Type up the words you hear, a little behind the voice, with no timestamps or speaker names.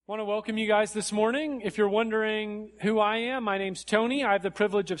I want to welcome you guys this morning. If you're wondering who I am, my name's Tony. I have the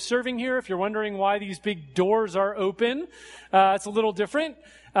privilege of serving here. If you're wondering why these big doors are open, it's a little different.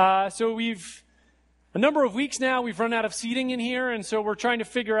 So a number of weeks now, we've run out of seating in here, and so we're trying to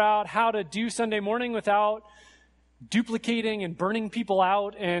figure out how to do Sunday morning without duplicating and burning people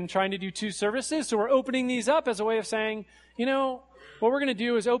out and trying to do two services. So we're opening these up as a way of saying, what we're going to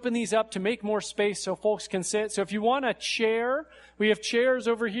do is open these up to make more space so folks can sit. So if you want a chair, we have chairs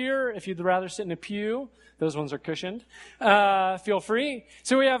over here. If you'd rather sit in a pew, those ones are cushioned. Feel free.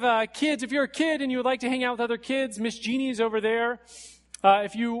 So we have kids. If you're a kid and you would like to hang out with other kids, Miss Jeannie's over there.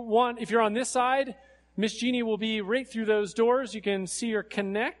 If you're on this side, Miss Jeannie will be right through those doors. You can see her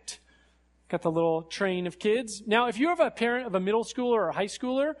connect. Got the little train of kids. Now, if you have a parent of a middle schooler or a high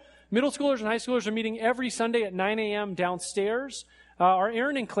schooler, middle schoolers and high schoolers are meeting every Sunday at 9 a.m. downstairs. Are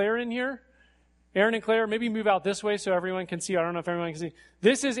Aaron and Claire in here? Aaron and Claire, maybe move out this way so everyone can see. I don't know if everyone can see.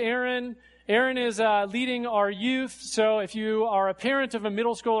 This is Aaron. Aaron is leading our youth. So if you are a parent of a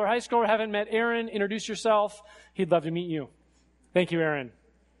middle school or high schooler, haven't met Aaron, introduce yourself. He'd love to meet you. Thank you, Aaron.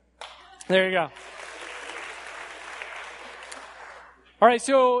 There you go. All right,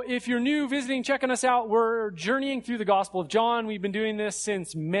 so if you're new visiting, checking us out, we're journeying through the Gospel of John. We've been doing this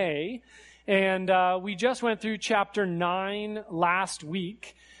since May. And we just went through chapter 9 last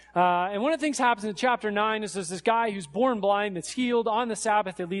week. And one of the things that happens in chapter 9 is there's this guy who's born blind that's healed on the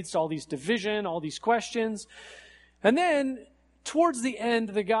Sabbath. It leads to all these division, all these questions. And then towards the end,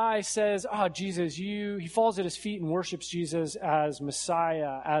 the guy says, Jesus, he falls at his feet and worships Jesus as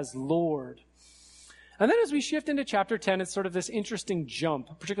Messiah, as Lord. And then as we shift into chapter 10, it's sort of this interesting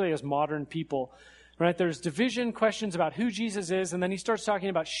jump, particularly as modern people. Right? There's division, questions about who Jesus is, and then he starts talking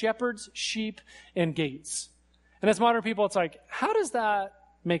about shepherds, sheep, and gates. And as modern people, it's like, how does that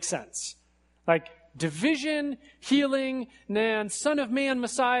make sense? Like, division, healing, and then Son of Man,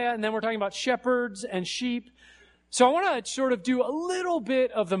 Messiah, and then we're talking about shepherds and sheep. So I want to sort of do a little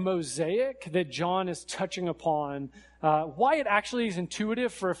bit of the mosaic that John is touching upon, why it actually is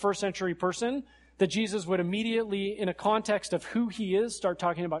intuitive for a first century person that Jesus would immediately, in a context of who he is, start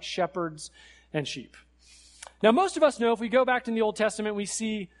talking about shepherds and sheep. Now, most of us know if we go back to the Old Testament, we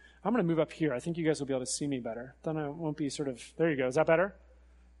see, I'm going to move up here. I think you guys will be able to see me better. Then I won't be there you go. Is that better?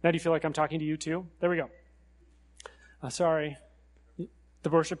 Now do you feel like I'm talking to you too? There we go. Sorry. The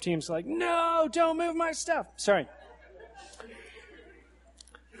worship team's like, no, don't move my stuff. Sorry.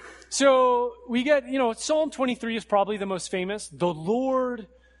 So we get, Psalm 23 is probably the most famous. The Lord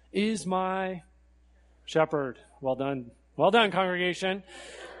is my shepherd. Well done. Well done, congregation.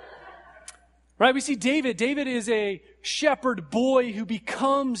 Right, we see David. David is a shepherd boy who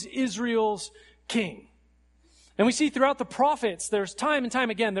becomes Israel's king. And we see throughout the prophets, there's time and time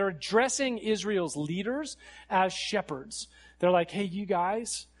again, they're addressing Israel's leaders as shepherds. They're like, hey, you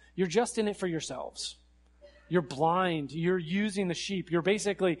guys, you're just in it for yourselves. You're blind. You're using the sheep. You're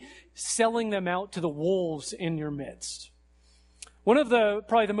basically selling them out to the wolves in your midst. One of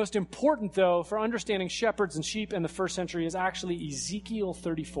probably the most important, though, for understanding shepherds and sheep in the first century is actually Ezekiel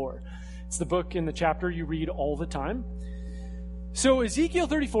 34. It's the book in the chapter you read all the time. So Ezekiel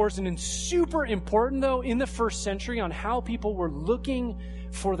 34 is super important, though, in the first century on how people were looking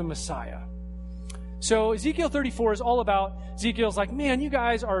for the Messiah. So Ezekiel 34 is all about, Ezekiel's like, man, you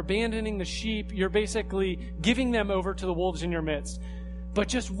guys are abandoning the sheep. You're basically giving them over to the wolves in your midst. But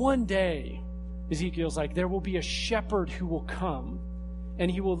just one day, Ezekiel's like, there will be a shepherd who will come,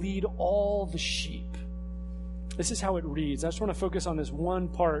 and he will lead all the sheep. This is how it reads. I just want to focus on this one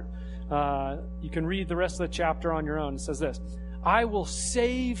part. You can read the rest of the chapter on your own. It says this, I will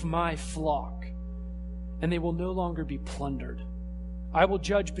save my flock, and they will no longer be plundered. I will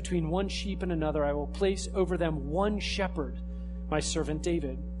judge between one sheep and another. I will place over them one shepherd, my servant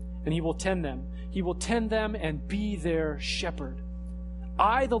David, and he will tend them. He will tend them and be their shepherd.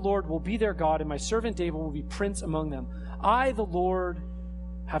 I, the Lord, will be their God, and my servant David will be prince among them. I, the Lord,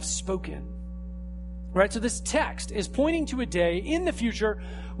 have spoken. Right, so this text is pointing to a day in the future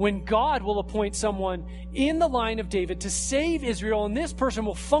when God will appoint someone in the line of David to save Israel, and this person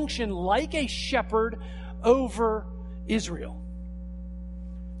will function like a shepherd over Israel.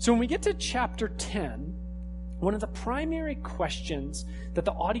 So when we get to chapter 10, one of the primary questions that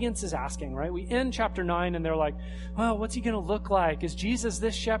the audience is asking, right? We end chapter 9 and they're like, well, what's he going to look like? Is Jesus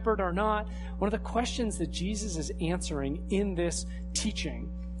this shepherd or not? One of the questions that Jesus is answering in this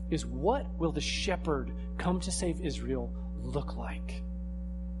teaching is, what will the shepherd come to save Israel look like?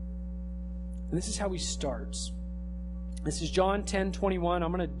 And this is how he starts. This is John 10:21.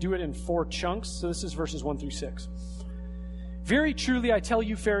 I'm going to do it in 4 chunks. So this is verses 1 through 6. Very truly, I tell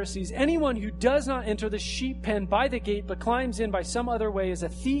you, Pharisees, anyone who does not enter the sheep pen by the gate, but climbs in by some other way, is a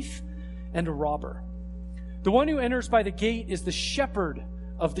thief and a robber. The one who enters by the gate is the shepherd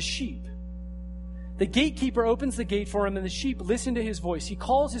of the sheep. The gatekeeper opens the gate for him, and the sheep listen to his voice. He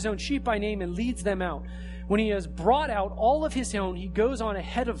calls his own sheep by name and leads them out. When he has brought out all of his own, he goes on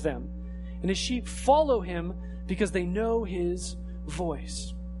ahead of them, and his sheep follow him because they know his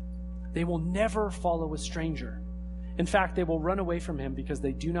voice. They will never follow a stranger. In fact, they will run away from him because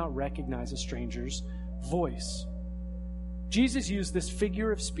they do not recognize a stranger's voice. Jesus used this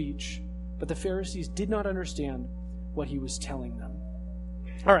figure of speech, but the Pharisees did not understand what he was telling them.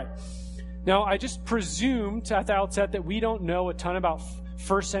 All right. Now, I just presumed at the outset that we don't know a ton about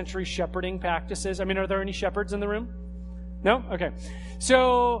first century shepherding practices. I mean, are there any shepherds in the room? No? Okay.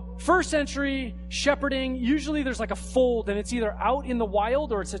 So, first century shepherding, usually there's like a fold, and it's either out in the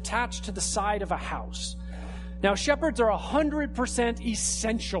wild or it's attached to the side of a house. Now, shepherds are 100%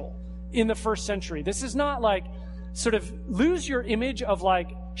 essential in the first century. This is not like sort of lose your image of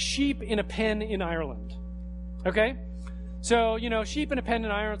like sheep in a pen in Ireland. Okay? So, sheep in a pen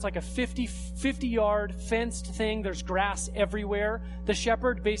in Ireland, it's like a 50-yard fenced thing. There's grass everywhere. The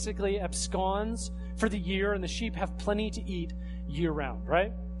shepherd basically absconds for the year, and the sheep have plenty to eat year-round,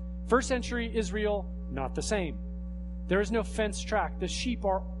 right? First century Israel, not the same. There is no fenced track. The sheep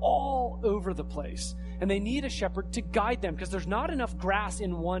are all over the place, and they need a shepherd to guide them because there's not enough grass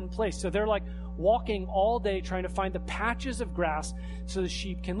in one place. So they're like walking all day trying to find the patches of grass so the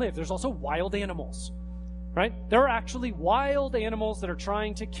sheep can live. There's also wild animals, right? There are actually wild animals that are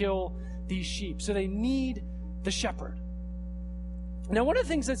trying to kill these sheep. So they need the shepherd. Now, one of the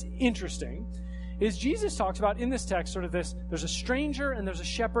things that's interesting is Jesus talks about in this text sort of this, there's a stranger and there's a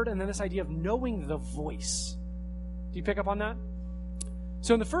shepherd, and then this idea of knowing the voice. Do you pick up on that?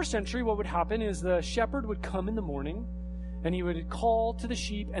 So in the first century, what would happen is the shepherd would come in the morning and he would call to the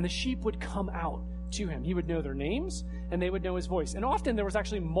sheep, and the sheep would come out to him. He would know their names and they would know his voice. And often there was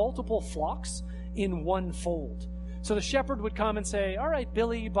actually multiple flocks in one fold. So the shepherd would come and say, all right,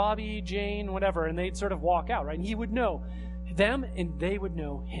 Billy, Bobby, Jane, whatever, and they'd sort of walk out, right? And he would know them and they would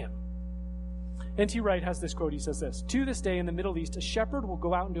know him. N.T. Wright has this quote. He says this: "To this day in the Middle East, a shepherd will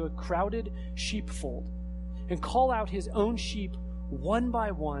go out into a crowded sheepfold and call out his own sheep one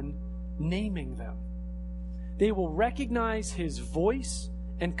by one, naming them. They will recognize his voice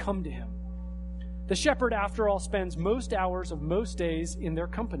and come to him. The shepherd, after all, spends most hours of most days in their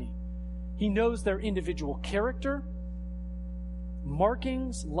company. He knows their individual character,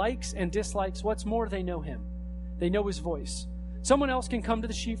 markings, likes, and dislikes. What's more, they know him. They know his voice. Someone else can come to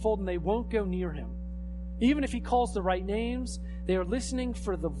the sheepfold and they won't go near him. Even if he calls the right names, they are listening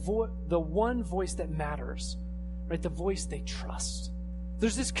for the one voice that matters, right? The voice they trust.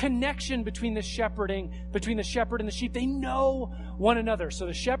 There's this connection between the shepherd and the sheep. They know one another. So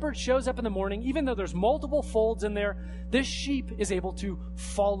the shepherd shows up in the morning. Even though there's multiple folds in there, this sheep is able to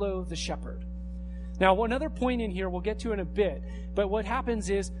follow the shepherd. Now, one other point in here we'll get to in a bit, but what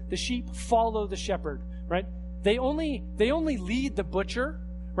happens is the sheep follow the shepherd, right? They only lead the butcher,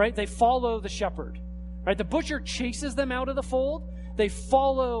 right? They follow the shepherd, right? The butcher chases them out of the fold. They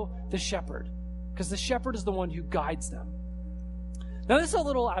follow the shepherd because the shepherd is the one who guides them. Now, this is a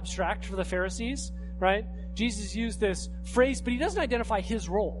little abstract for the Pharisees, right? Jesus used this phrase, but he doesn't identify his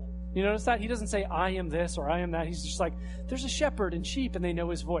role. You notice that? He doesn't say, I am this or I am that. He's just like, there's a shepherd and sheep, and they know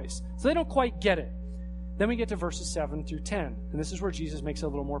his voice. So they don't quite get it. Then we get to verses 7 through 10, and this is where Jesus makes it a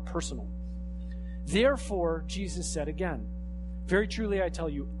little more personal. Therefore, Jesus said again, very truly I tell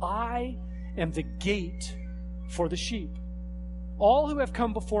you, I am the gate for the sheep. All who have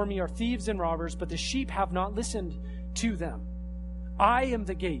come before me are thieves and robbers, but the sheep have not listened to them. I am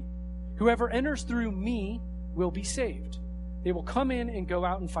the gate. Whoever enters through me will be saved. They will come in and go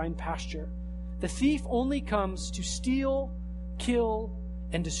out and find pasture. The thief only comes to steal, kill,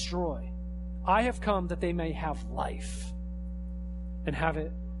 and destroy. I have come that they may have life and have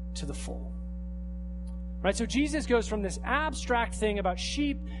it to the full. Right? So Jesus goes from this abstract thing about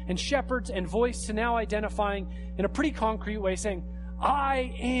sheep and shepherds and voice to now identifying in a pretty concrete way, saying,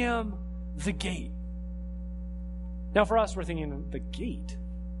 I am the gate. Now for us, we're thinking, the gate?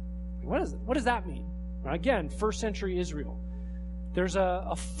 What does that mean? Again, first century Israel. There's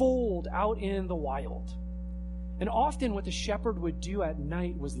a fold out in the wild. And often what the shepherd would do at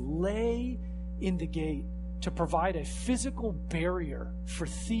night was lay in the gate to provide a physical barrier for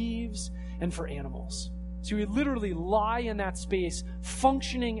thieves and for animals. So he would literally lie in that space,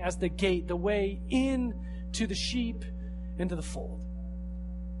 functioning as the gate, the way in to the sheep and to the fold.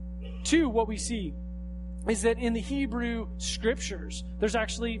 Two, what we see is that in the Hebrew scriptures, there's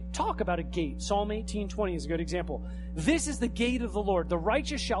actually talk about a gate. Psalm 18:20 is a good example. This is the gate of the Lord. The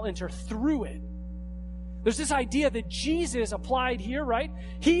righteous shall enter through it. There's this idea that Jesus applied here, right?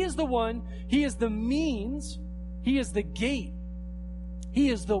 He is the one, he is the means, he is the gate. He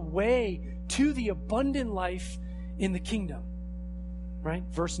is the way to the abundant life in the kingdom, right?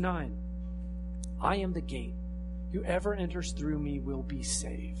 Verse 9, I am the gate. Whoever enters through me will be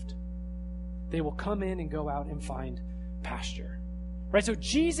saved. They will come in and go out and find pasture. Right? So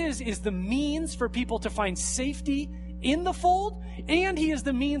Jesus is the means for people to find safety in the fold, and he is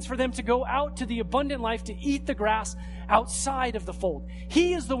the means for them to go out to the abundant life to eat the grass outside of the fold.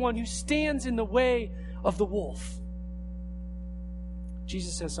 He is the one who stands in the way of the wolf.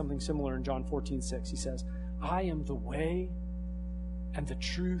 Jesus says something similar in John 14:6. He says, I am the way and the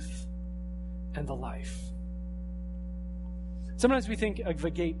truth and the life. Sometimes we think of a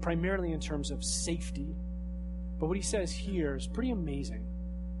gate primarily in terms of safety, but what he says here is pretty amazing.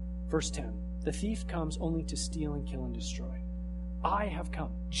 Verse 10, the thief comes only to steal and kill and destroy. I have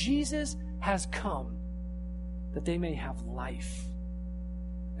come. Jesus has come that they may have life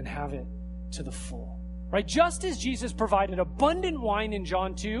and have it to the full. Right? Just as Jesus provided abundant wine in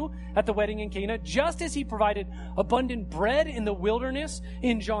John 2 at the wedding in Cana, just as he provided abundant bread in the wilderness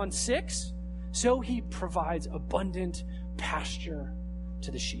in John 6, so he provides abundant pasture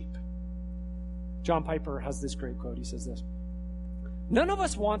to the sheep. John Piper has this great quote. He says this, none of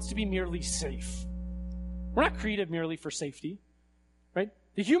us wants to be merely safe. We're not created merely for safety, right?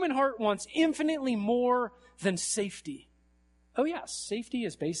 The human heart wants infinitely more than safety. Oh yes, safety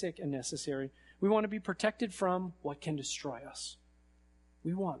is basic and necessary. We want to be protected from what can destroy us.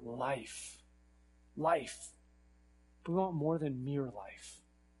 We want life. Life. But we want more than mere life.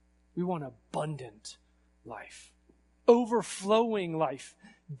 We want abundant life. Overflowing life.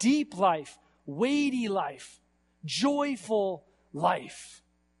 Deep life. Weighty life. Joyful life.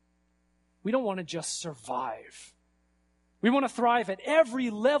 We don't want to just survive. We want to thrive at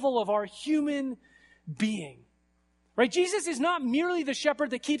every level of our human being. Right? Jesus is not merely the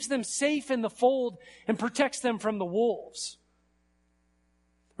shepherd that keeps them safe in the fold and protects them from the wolves.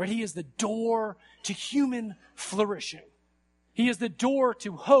 Right? He is the door to human flourishing. He is the door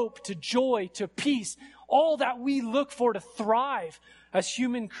to hope, to joy, to peace, all that we look for to thrive as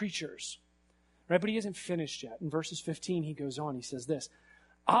human creatures. Right? But he isn't finished yet. In verses 15, he goes on. He says this,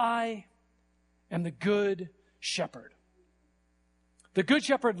 I am the good shepherd. The good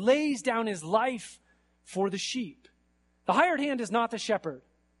shepherd lays down his life for the sheep. The hired hand is not the shepherd.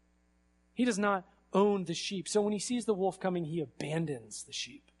 He does not own the sheep. So when he sees the wolf coming, he abandons the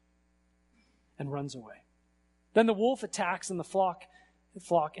sheep and runs away. Then the wolf attacks the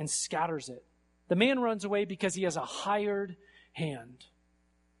flock and scatters it. The man runs away because he has a hired hand,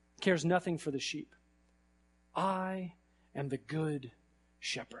 cares nothing for the sheep. I am the good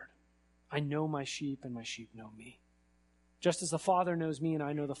shepherd. I know my sheep and my sheep know me. Just as the Father knows me and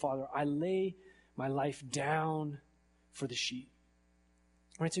I know the Father, I lay my life down for the sheep.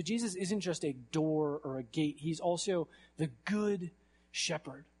 All right, so Jesus isn't just a door or a gate. He's also the good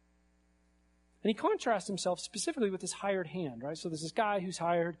shepherd. And he contrasts himself specifically with this hired hand, right? So there's this guy who's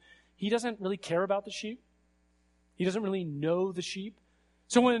hired. He doesn't really care about the sheep. He doesn't really know the sheep.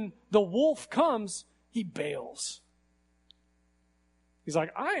 So when the wolf comes, he bails. He's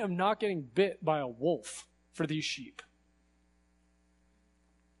like, I am not getting bit by a wolf for these sheep.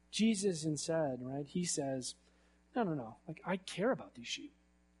 Jesus instead, right, he says, no. Like, I care about these sheep.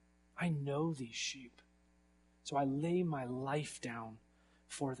 I know these sheep. So I lay my life down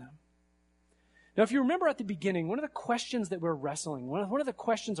for them. Now, if you remember at the beginning, one of the questions that we're wrestling, one of the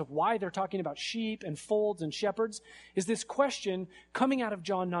questions of why they're talking about sheep and folds and shepherds is this question coming out of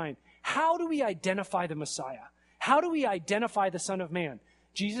John 9. How do we identify the Messiah? How do we identify the Son of Man?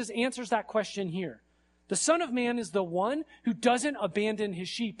 Jesus answers that question here. The Son of Man is the one who doesn't abandon his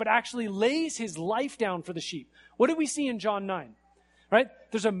sheep, but actually lays his life down for the sheep. What do we see in John 9? Right?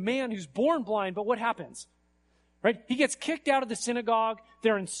 There's a man who's born blind, but what happens? Right? He gets kicked out of the synagogue.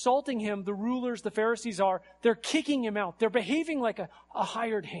 They're insulting him. The rulers, the Pharisees are. They're kicking him out. They're behaving like a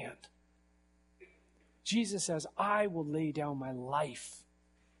hired hand. Jesus says, I will lay down my life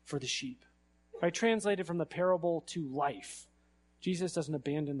for the sheep. Right? Translated from the parable to life. Jesus doesn't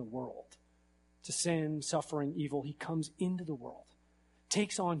abandon the world to sin, suffering, evil. He comes into the world,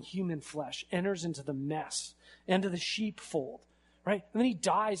 takes on human flesh, enters into the mess, into the sheepfold, right? And then he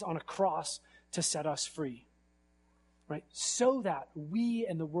dies on a cross to set us free, right? So that we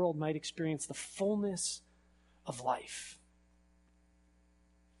and the world might experience the fullness of life.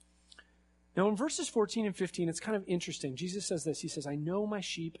 Now in verses 14 and 15, it's kind of interesting. Jesus says this. He says, I know my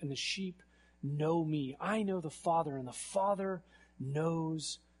sheep and the sheep know me. I know the Father, and the Father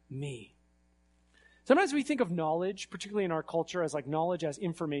knows me. Sometimes we think of knowledge, particularly in our culture, as like knowledge as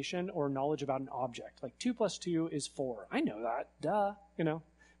information or knowledge about an object. Like 2 + 2 is 4. I know that. Duh.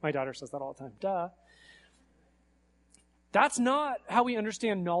 My daughter says that all the time. Duh. That's not how we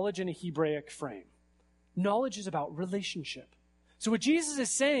understand knowledge in a Hebraic frame. Knowledge is about relationship. So what Jesus is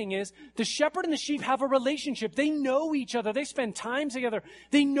saying is the shepherd and the sheep have a relationship. They know each other. They spend time together.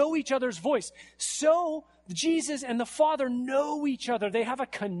 They know each other's voice. So Jesus and the Father know each other. They have a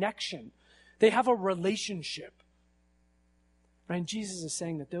connection. They have a relationship. Right? And Jesus is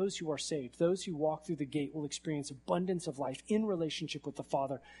saying that those who are saved, those who walk through the gate, will experience abundance of life in relationship with the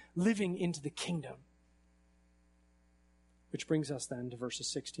Father, living into the kingdom. Which brings us then to verses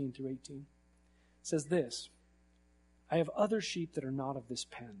 16 through 18. It says this, I have other sheep that are not of this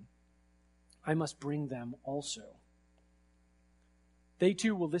pen. I must bring them also. They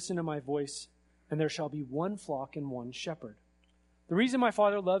too will listen to my voice, and there shall be one flock and one shepherd. The reason my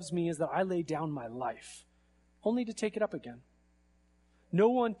Father loves me is that I lay down my life, only to take it up again. No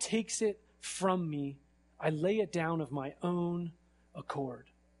one takes it from me. I lay it down of my own accord.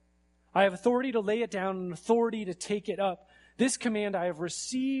 I have authority to lay it down and authority to take it up. This command I have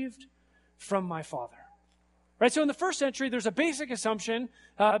received from my Father. Right, so in the first century, there's a basic assumption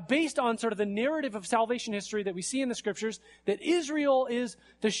based on sort of the narrative of salvation history that we see in the scriptures that Israel is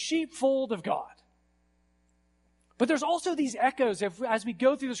the sheepfold of God. But there's also these echoes as we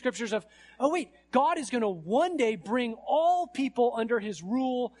go through the scriptures of, oh wait, God is going to one day bring all people under his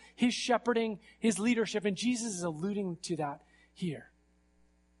rule, his shepherding, his leadership. And Jesus is alluding to that here.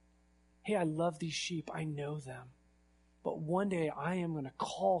 Hey, I love these sheep. I know them. But one day I am going to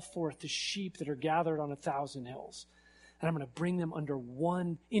call forth the sheep that are gathered on 1,000 hills. And I'm going to bring them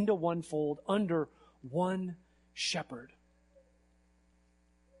into one fold, under one shepherd.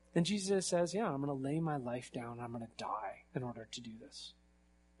 Then Jesus says, yeah, I'm going to lay my life down. I'm going to die in order to do this.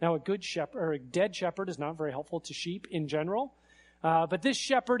 Now, a good shepherd, or a dead shepherd, is not very helpful to sheep in general. But this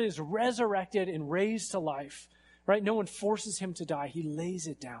shepherd is resurrected and raised to life. Right? No one forces him to die. He lays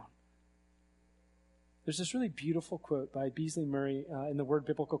it down. There's this really beautiful quote by Beasley Murray in the Word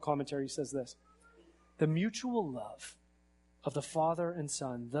Biblical Commentary. He says this, the mutual love of the Father and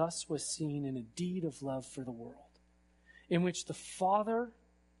Son thus was seen in a deed of love for the world, in which the Father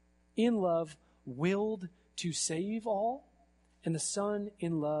in love willed to save all, and the Son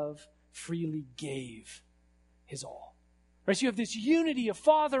in love freely gave his all. Right? So you have this unity of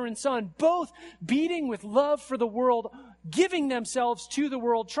Father and Son, both beating with love for the world, giving themselves to the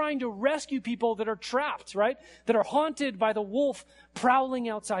world, trying to rescue people that are trapped, right? That are haunted by the wolf prowling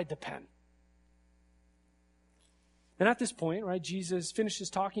outside the pen. And at this point, right, Jesus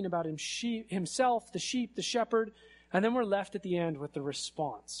finishes talking about himself, the sheep, the shepherd, and then we're left at the end with the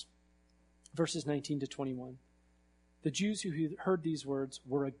response. Verses 19 to 21. The Jews who heard these words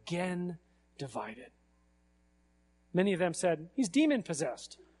were again divided. Many of them said, he's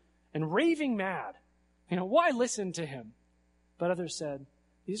demon-possessed and raving mad. Why listen to him? But others said,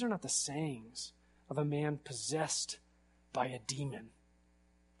 these are not the sayings of a man possessed by a demon.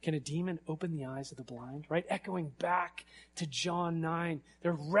 Can a demon open the eyes of the blind? Right? Echoing back to John 9.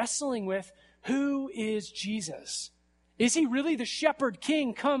 They're wrestling with, who is Jesus? Is he really the shepherd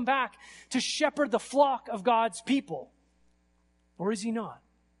king come back to shepherd the flock of God's people? Or is he not?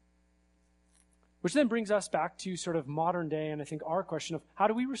 Which then brings us back to sort of modern day, and I think our question of how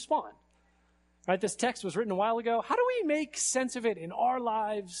do we respond? Right? This text was written a while ago. How do we make sense of it in our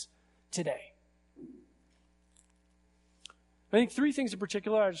lives today? I think 3 things in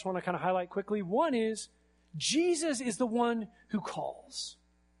particular I just want to kind of highlight quickly. One is, Jesus is the one who calls.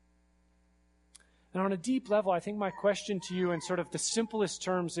 And on a deep level, I think my question to you in sort of the simplest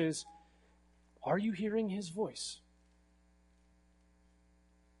terms is, are you hearing his voice?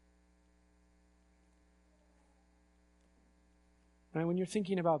 Right, when you're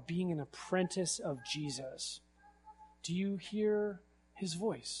thinking about being an apprentice of Jesus, do you hear his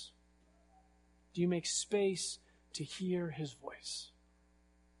voice? Do you make space to hear his voice?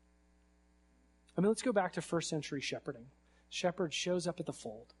 Let's go back to first century shepherding. Shepherd shows up at the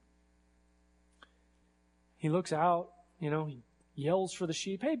fold. He looks out, he yells for the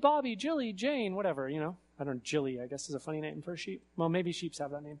sheep. Hey, Bobby, Jilly, Jane, whatever, I don't know, Jilly, I guess is a funny name for a sheep. Well, maybe sheep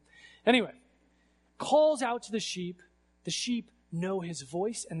have that name. Anyway, calls out to the sheep. The sheep know his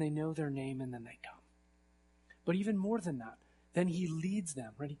voice and they know their name and then they come. But even more than that, then he leads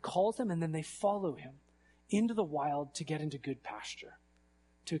them, right? He calls them and then they follow him into the wild to get into good pasture,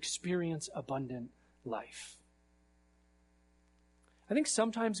 to experience abundant life. I think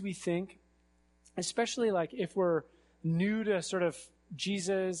sometimes we think, especially like if we're new to sort of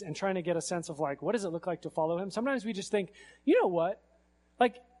Jesus and trying to get a sense of like, what does it look like to follow him? Sometimes we just think, you know what?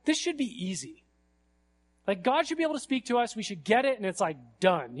 Like, this should be easy. Like, God should be able to speak to us. We should get it, and it's like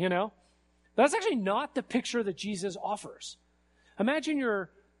done, you know? That's actually not the picture that Jesus offers. Imagine you're,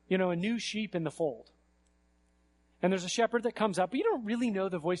 a new sheep in the fold. And there's a shepherd that comes up, but you don't really know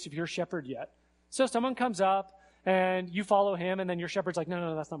the voice of your shepherd yet. So someone comes up, and you follow him, and then your shepherd's like,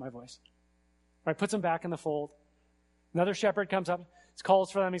 no, that's not my voice. Right, puts him back in the fold. Another shepherd comes up,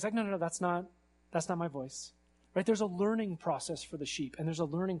 calls for them. He's like, no, that's not my voice. Right, there's a learning process for the sheep, and there's a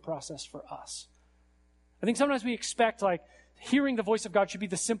learning process for us. I think sometimes we expect, like, hearing the voice of God should be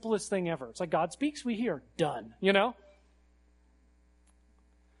the simplest thing ever. It's like, God speaks, we hear, done,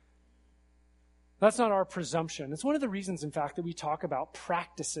 That's not our presumption. It's one of the reasons, in fact, that we talk about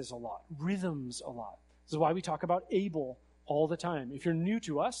practices a lot, rhythms a lot. This is why we talk about ABLE all the time. If you're new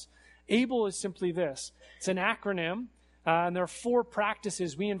to us, ABLE is simply this. It's an acronym, and there are 4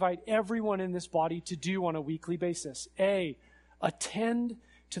 practices we invite everyone in this body to do on a weekly basis. A, attend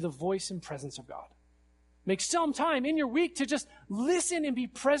to the voice and presence of God. Make some time in your week to just listen and be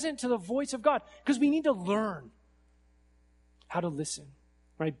present to the voice of God, because we need to learn how to listen.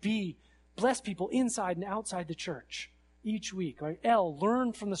 Right? B, bless people inside and outside the church each week. Right? L,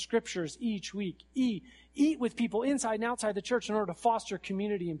 learn from the scriptures each week. E, eat with people inside and outside the church in order to foster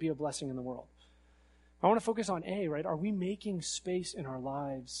community and be a blessing in the world. I want to focus on A, right? Are we making space in our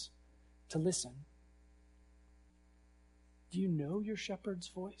lives to listen? Do you know your shepherd's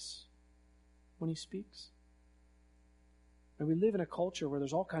voice when he speaks? And we live in a culture where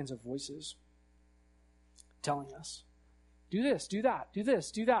there's all kinds of voices telling us, do this, do that, do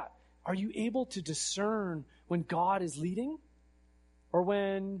this, do that. Are you able to discern when God is leading or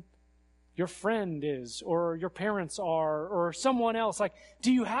when your friend is or your parents are or someone else? Like,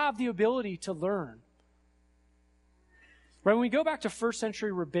 do you have the ability to learn? Right? When we go back to first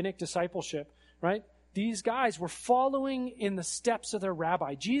century rabbinic discipleship, right? These guys were following in the steps of their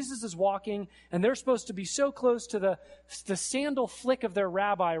rabbi. Jesus is walking, and they're supposed to be so close to the sandal flick of their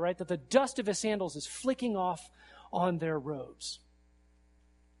rabbi, right, that the dust of his sandals is flicking off on their robes.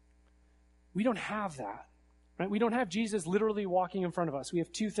 We don't have that. Right? We don't have Jesus literally walking in front of us. We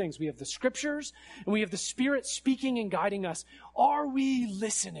have 2 things. We have the scriptures, and we have the Spirit speaking and guiding us. Are we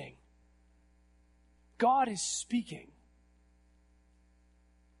listening? God is speaking.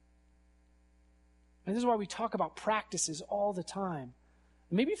 And this is why we talk about practices all the time.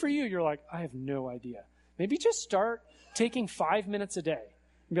 Maybe for you, you're like, I have no idea. Maybe just start taking 5 minutes a day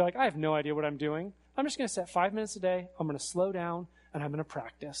and be like, I have no idea what I'm doing. I'm just going to set 5 minutes a day. I'm going to slow down, and I'm going to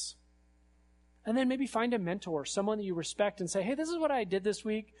practice. And then maybe find a mentor, someone that you respect, and say, hey, this is what I did this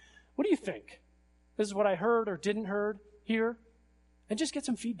week. What do you think? This is what I heard or didn't hear. And just get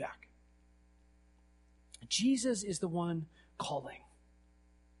some feedback. Jesus is the one calling.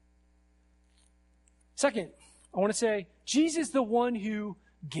 Second, I want to say, Jesus is the one who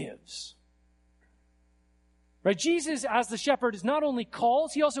gives. Right? Jesus, as the shepherd, is not only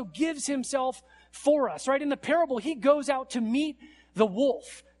calls, he also gives himself for us. Right? In the parable, he goes out to meet the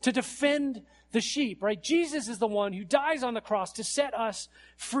wolf, to defend the sheep. Right? Jesus is the one who dies on the cross to set us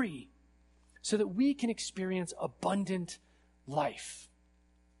free so that we can experience abundant life.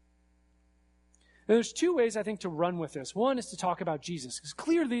 Now, there's 2 ways, I think, to run with this. One is to talk about Jesus, because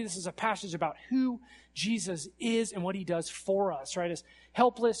clearly this is a passage about who Jesus is and what he does for us, right? As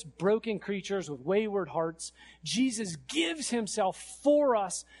helpless, broken creatures with wayward hearts, Jesus gives himself for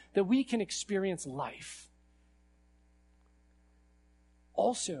us that we can experience life.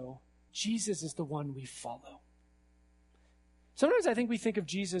 Also, Jesus is the one we follow. Sometimes I think we think of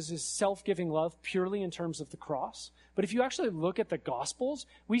Jesus as self-giving love purely in terms of the cross. But if you actually look at the Gospels,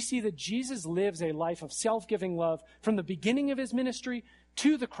 we see that Jesus lives a life of self-giving love from the beginning of his ministry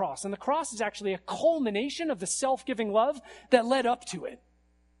to the cross. And the cross is actually a culmination of the self-giving love that led up to it.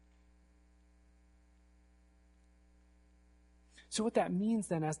 So what that means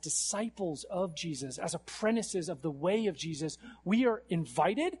then, as disciples of Jesus, as apprentices of the way of Jesus, we are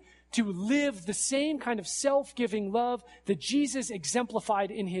invited to live the same kind of self-giving love that Jesus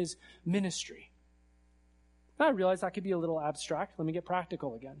exemplified in his ministry. Now, I realize that could be a little abstract. Let me get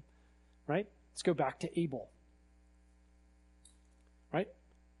practical again, right? Let's go back to Abel, right?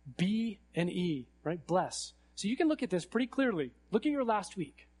 B and E, right? Bless. So you can look at this pretty clearly. Look at your last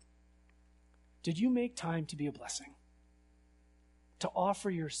week. Did you make time to be a blessing? To offer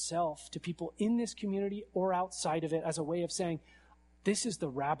yourself to people in this community or outside of it as a way of saying, this is the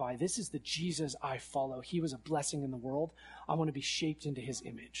rabbi, this is the Jesus I follow. He was a blessing in the world. I want to be shaped into his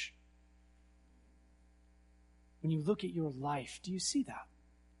image. When you look at your life, do you see that?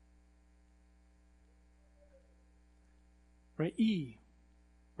 Right? E,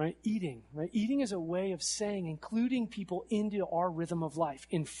 right? Eating, right? Eating is a way of saying, including people into our rhythm of life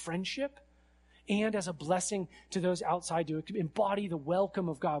in friendship and as a blessing to those outside to embody the welcome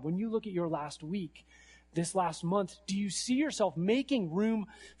of God. When you look at your last week, this last month, do you see yourself making room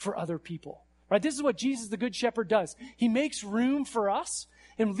for other people? Right? This is what Jesus, the Good Shepherd, does. He makes room for us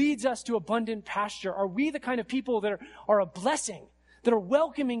and leads us to abundant pasture. Are we the kind of people that are a blessing, that are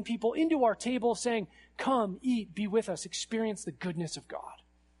welcoming people into our table, saying, come, eat, be with us, experience the goodness of God?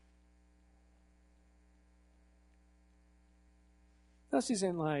 This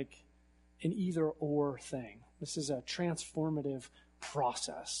isn't like an either-or thing. This is a transformative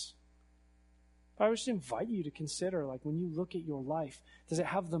process. But I would just invite you to consider, like, when you look at your life, does it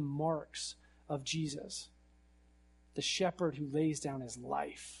have the marks of Jesus, the shepherd who lays down his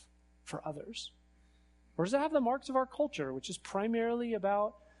life for others? Or does it have the marks of our culture, which is primarily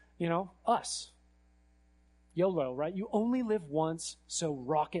about, us? YOLO, right? You only live once, so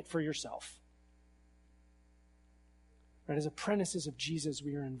rock it for yourself. Right? As apprentices of Jesus,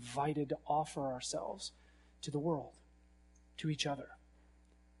 we are invited to offer ourselves to the world, to each other.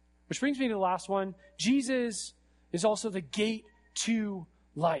 Which brings me to the last one. Jesus is also the gate to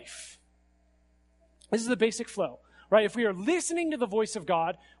life. This is the basic flow, right? If we are listening to the voice of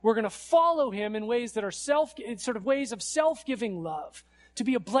God, we're going to follow him in ways that are ways of self-giving love, to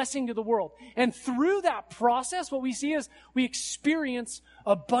be a blessing to the world. And through that process, what we see is we experience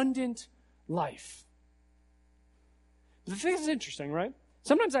abundant life. The thing is interesting, right?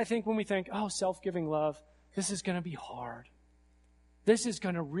 Sometimes I think when we think, self-giving love, this is going to be hard. This is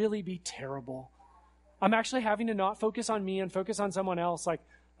going to really be terrible. I'm actually having to not focus on me and focus on someone else. Like,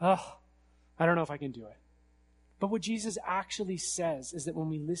 I don't know if I can do it. But what Jesus actually says is that when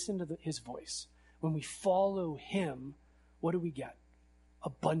we listen to his voice, when we follow him, what do we get?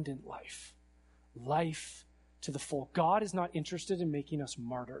 Abundant life. Life to the full. God is not interested in making us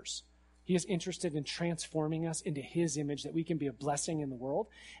martyrs. He is interested in transforming us into his image that we can be a blessing in the world.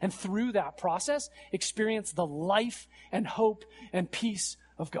 And through that process, experience the life and hope and peace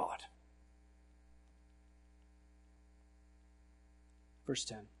of God. Verse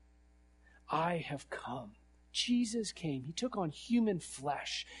 10. I have come. Jesus came. He took on human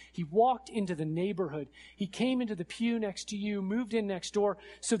flesh. He walked into the neighborhood. He came into the pew next to you, moved in next door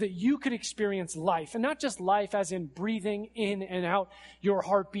so that you could experience life. And not just life as in breathing in and out, your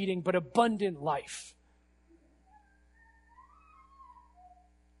heart beating, but abundant life.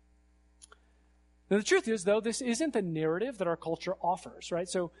 Now, the truth is, though, this isn't the narrative that our culture offers, right?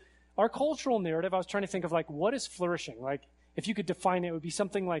 So our cultural narrative, I was trying to think of, like, what is flourishing? Like, if you could define it, it would be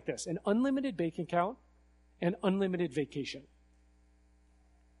something like this: an unlimited bank account and unlimited vacation.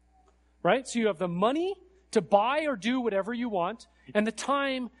 Right? So you have the money to buy or do whatever you want and the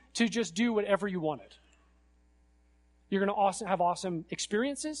time to just do whatever you wanted. You're going to have awesome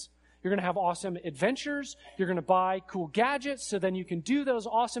experiences. You're going to have awesome adventures. You're going to buy cool gadgets so then you can do those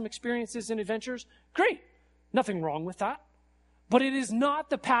awesome experiences and adventures. Great. Nothing wrong with that. But it is not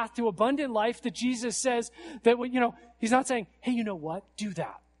the path to abundant life that Jesus says that, he's not saying, hey, you know what? Do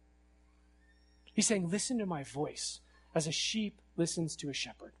that. He's saying, listen to my voice as a sheep listens to a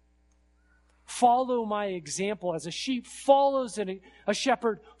shepherd. Follow my example. As a sheep follows a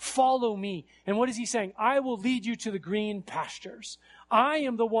shepherd, follow me. And what is he saying? I will lead you to the green pastures. I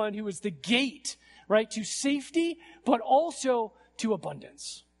am the one who is the gate, right, to safety, but also to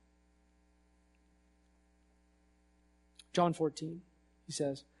abundance. John 14, he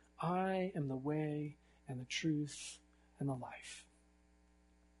says, I am the way and the truth and the life.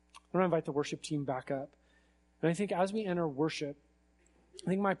 I'm going to invite the worship team back up. And I think as we enter worship, I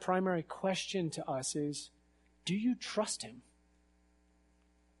think my primary question to us is, do you trust him?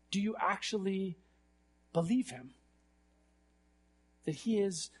 Do you actually believe him? That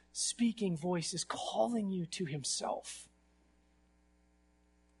his speaking voice is calling you to himself.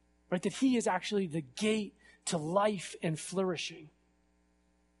 Right? That he is actually the gate to life and flourishing.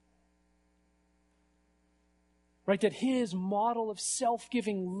 Right? That his model of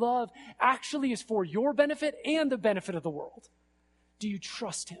self-giving love actually is for your benefit and the benefit of the world. Do you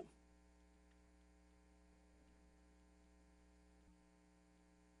trust him?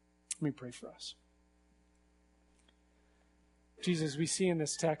 Let me pray for us. Jesus, we see in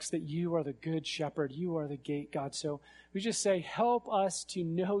this text that you are the good shepherd. You are the gate, God. So we just say, help us to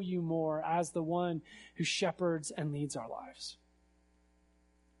know you more as the one who shepherds and leads our lives.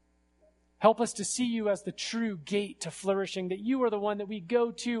 Help us to see you as the true gate to flourishing, that you are the one that we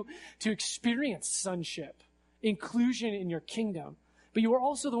go to experience sonship, inclusion in your kingdom. But you are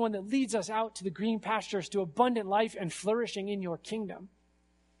also the one that leads us out to the green pastures, to abundant life and flourishing in your kingdom.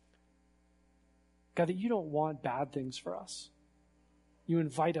 God, that you don't want bad things for us. You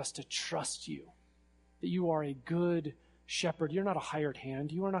invite us to trust you, that you are a good shepherd. You're not a hired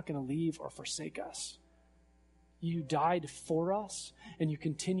hand. You are not going to leave or forsake us. You died for us, and you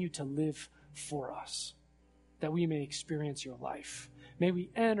continue to live for us, that we may experience your life. May we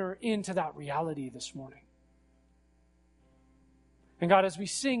enter into that reality this morning. And God, as we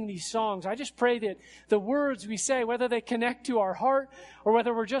sing these songs, I just pray that the words we say, whether they connect to our heart or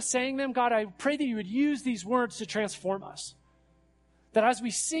whether we're just saying them, God, I pray that you would use these words to transform us. That as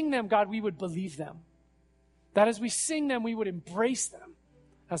we sing them, God, we would believe them. That as we sing them, we would embrace them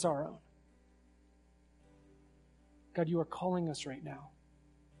as our own. God, you are calling us right now,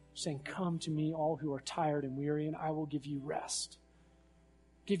 saying, come to me, all who are tired and weary, and I will give you rest.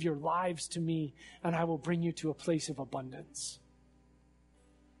 Give your lives to me, and I will bring you to a place of abundance.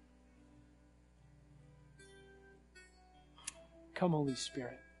 Come, Holy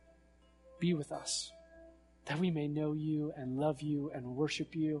Spirit, be with us, that we may know you and love you and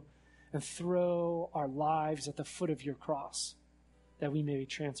worship you and throw our lives at the foot of your cross, that we may be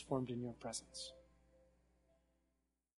transformed in your presence.